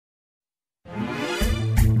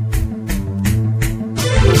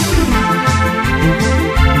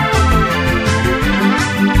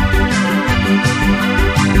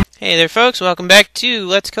Hey there folks, welcome back to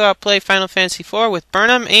Let's Go Out Play Final Fantasy IV with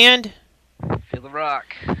Burnum and Feeltherawk.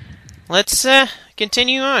 let's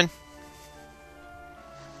continue on.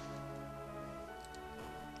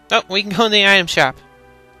 Oh, we can go in the item shop.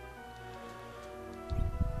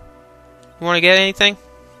 You want to get anything?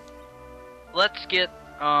 Let's get,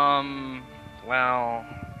 do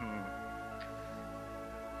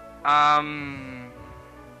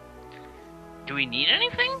we need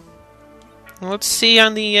anything? Let's see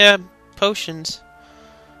on the potions.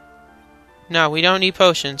 No, we don't need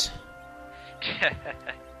potions.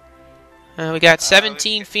 We got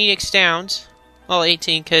 17 Phoenix Downs. Well,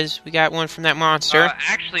 18 because we got one from that monster.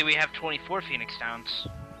 Actually, we have 24 Phoenix Downs.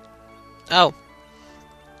 Oh.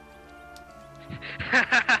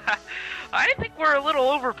 I think we're a little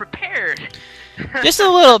over-prepared. Just a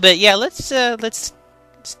little bit, yeah. Let's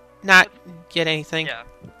not get anything. Yeah,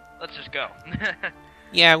 let's just go.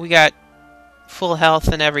 Yeah, we got full health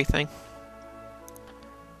and everything.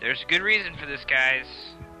 There's a good reason for this, guys.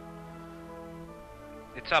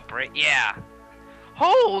 It's up, right? Yeah.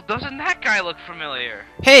 Oh, doesn't that guy look familiar?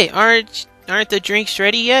 Hey, aren't the drinks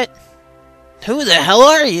ready yet? Who the hell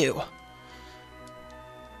are you?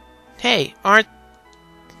 Hey,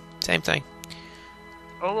 same thing.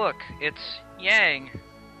 Oh, look, it's Yang.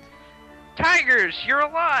 Tigers, you're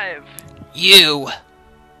alive! You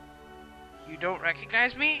You don't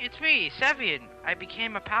recognize me? It's me, Sevian. I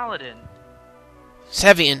became a paladin.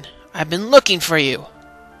 Sevian, I've been looking for you.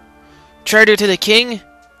 Traitor to the king,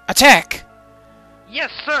 attack!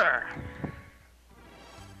 Yes, sir!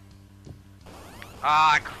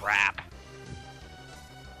 Ah, crap.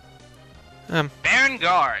 Baron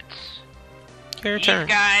Guards. Your These turn.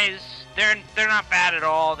 guys, they're not bad at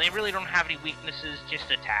all. They really don't have any weaknesses,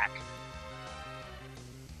 just attack.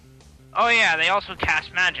 Oh yeah, they also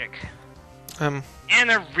cast magic. And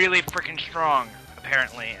they're really freaking strong,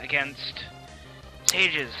 apparently, against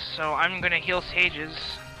sages. So I'm gonna heal sages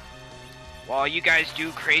while you guys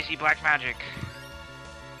do crazy black magic.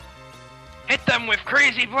 Hit them with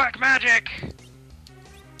crazy black magic!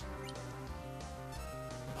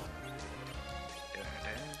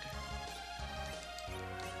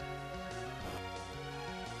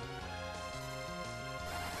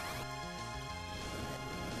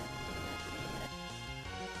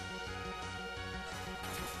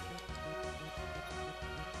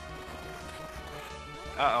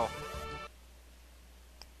 Uh-oh.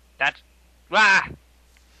 That's... Wah!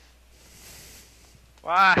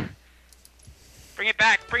 Wah! Bring it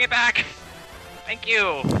back! Bring it back! Thank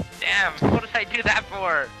you! Damn, what did I do that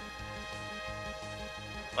for?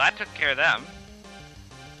 Well, that took care of them.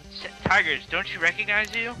 Tigers, don't you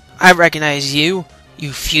recognize you? I recognize you,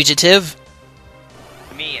 you fugitive.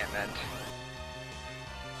 Me, I meant.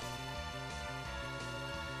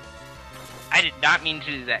 I did not mean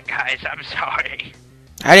to do that, guys. I'm sorry.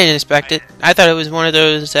 I didn't expect it. I thought it was one of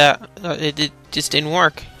those it just didn't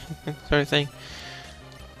work sort of thing.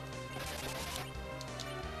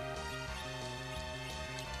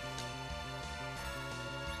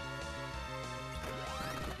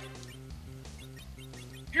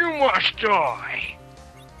 You must die!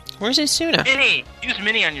 Where's Isuna? Mini! Use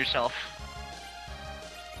Mini on yourself.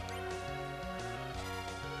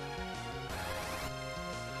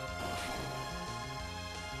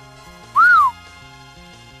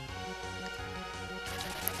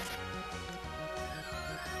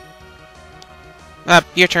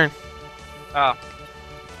 Your turn. Oh.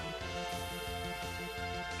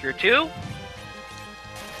 Your 2?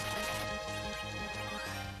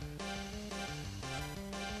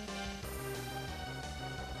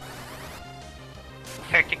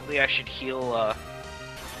 Technically, I should heal,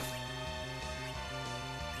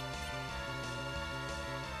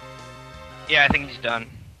 Yeah, I think he's done.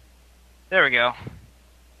 There we go.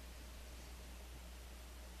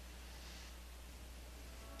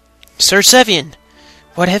 Sir Sevian,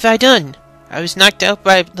 what have I done? I was knocked out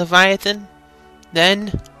by Leviathan.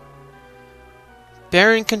 Then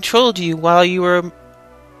Baron controlled you while you were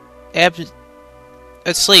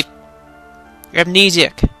asleep.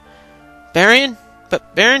 Amnesiac. Baron?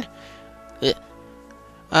 But Baron?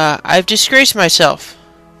 I've disgraced myself.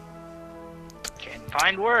 Can't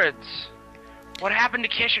find words. What happened to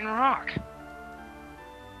Kish and Rock?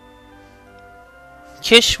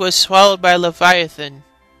 Kish was swallowed by Leviathan.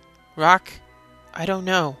 Rock? I don't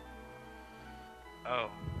know. Oh.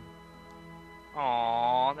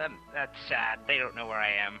 Aww, that's sad. They don't know where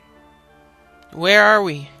I am. Where are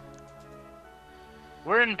we?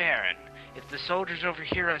 We're in Baron. If the soldiers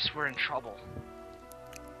overhear us, we're in trouble.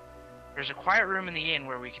 There's a quiet room in the inn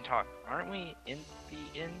where we can talk. Aren't we in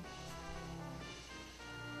the inn?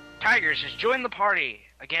 Tigers, just join the party.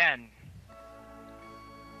 Again.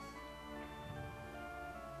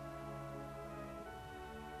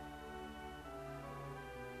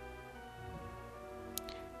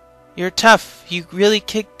 You're tough. You really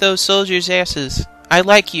kicked those soldiers' asses. I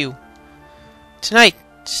like you. Tonight,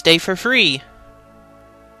 stay for free.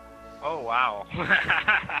 Oh, wow.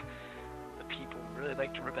 The people really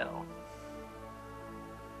like to rebel.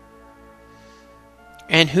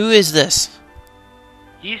 And who is this?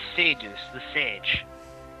 He's Sages, the Sage.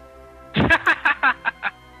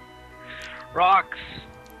 Rocks.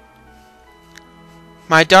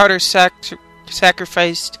 My daughter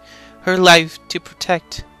sacrificed her life to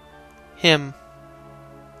protect him.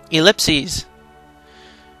 Ellipses.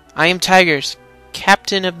 I am Tigers,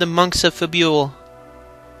 captain of the monks of Fabule.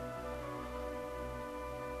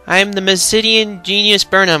 I am the Mesitian genius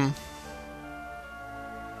Burnham.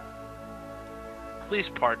 Please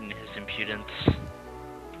pardon his impudence.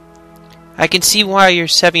 I can see why you're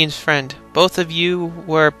Sevian's friend. Both of you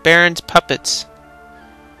were Baron's puppets.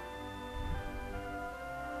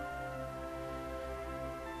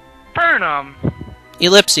 Burnham!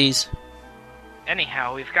 Ellipses.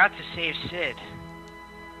 Anyhow, we've got to save Sid.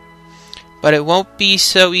 But it won't be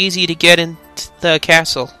so easy to get into the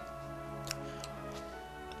castle.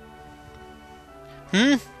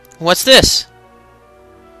 What's this?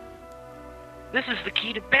 This is the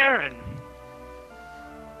key to Baron.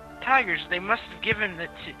 Tigers, they must have given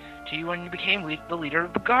it to you when you became the leader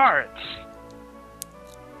of the guards.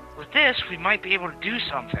 With this, we might be able to do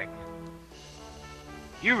something.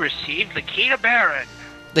 You received the key to Baron.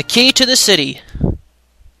 The key to the city.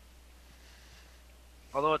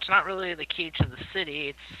 Although it's not really the key to the city,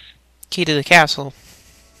 it's... Key to the castle.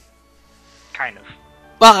 Kind of.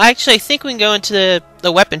 Well, actually, I think we can go into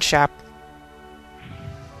the weapon shop.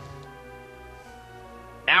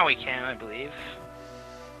 Now we can, I believe.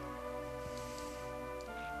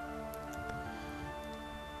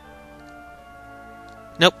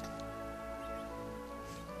 Nope.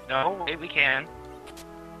 No, wait, we can.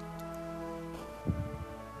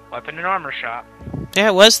 Weapon and armor shop. Yeah,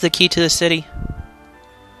 it was the key to the city.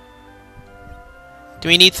 Do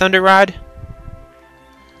we need Thunder Rod?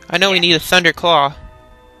 I know we need a Thunder Claw.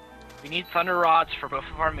 We need Thunder Rods for both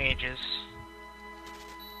of our mages.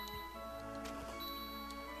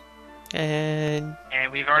 And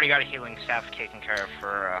we've already got a healing staff taken care of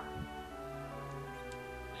for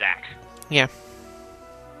Zach. Yeah.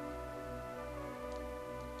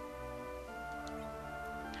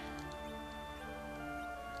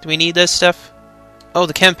 Do we need this stuff? Oh,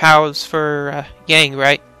 the chem powers for Yang,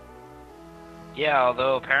 right? Yeah,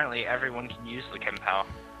 although apparently everyone can use the chem pow.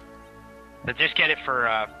 But just get it for,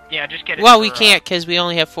 yeah, just get it well, for, we can't, because we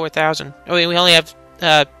only have 4,000. Oh, wait, we only have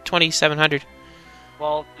 2,700.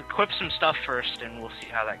 Well, equip some stuff first, and we'll see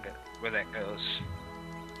how that where that goes.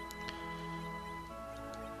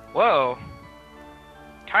 Whoa!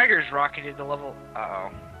 Tigers rocketed the level... Uh-oh.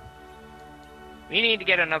 We need to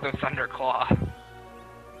get another Thunder Claw.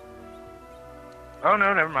 Oh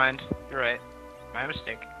no, never mind. You're right. My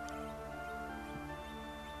mistake.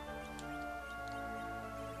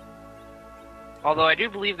 Although I do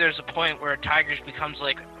believe there's a point where Tigers becomes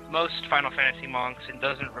like most Final Fantasy monks and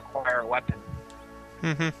doesn't require a weapon.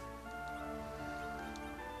 Mm-hmm.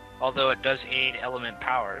 Although it does aid element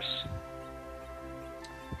powers.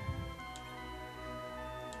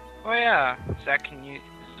 Oh yeah, Zach can use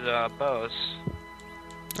bows.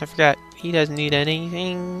 I forgot. He doesn't need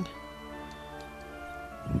anything.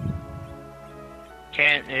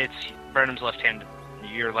 It's Burnham's left-handed.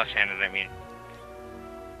 You're left-handed, I mean.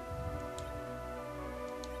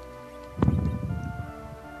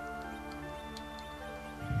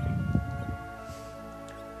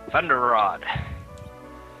 Thunder Rod.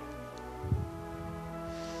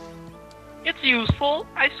 It's useful.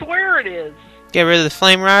 I swear it is. Get rid of the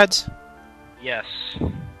flame rods? Yes.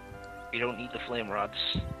 We don't need the flame rods.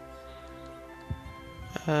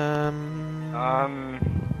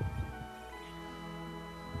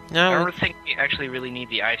 No. I don't think we actually really need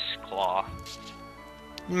the ice claw.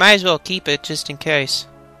 Might as well keep it just in case.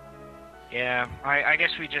 Yeah, I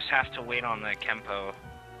guess we just have to wait on the Kempo.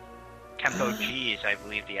 Kempo G is, I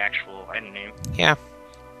believe, the actual item name. Yeah.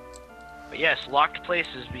 But yes, locked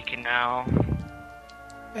places we can now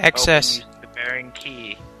access. Open using the bearing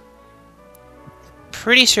key.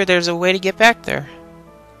 Pretty sure there's a way to get back there.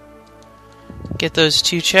 Get those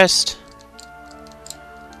 2 chests.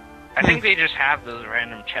 I think they just have those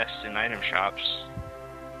random chests in item shops.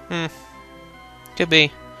 Could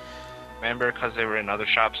be. Remember, because they were in other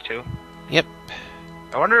shops too? Yep.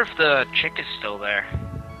 I wonder if the chick is still there.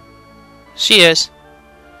 She is.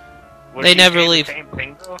 Would They she never say leave. The same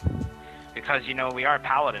thing though? Because, you know, we are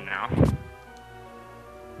Paladin now.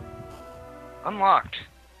 Unlocked.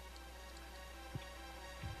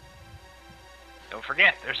 Don't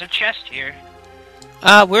forget, there's a chest here.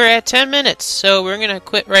 We're at 10 minutes, so we're gonna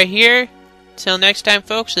quit right here. Till next time,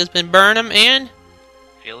 folks, this has been Burnum and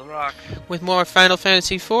Feeltherawk. with more Final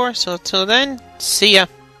Fantasy IV. So till then, see ya.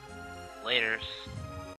 Laters.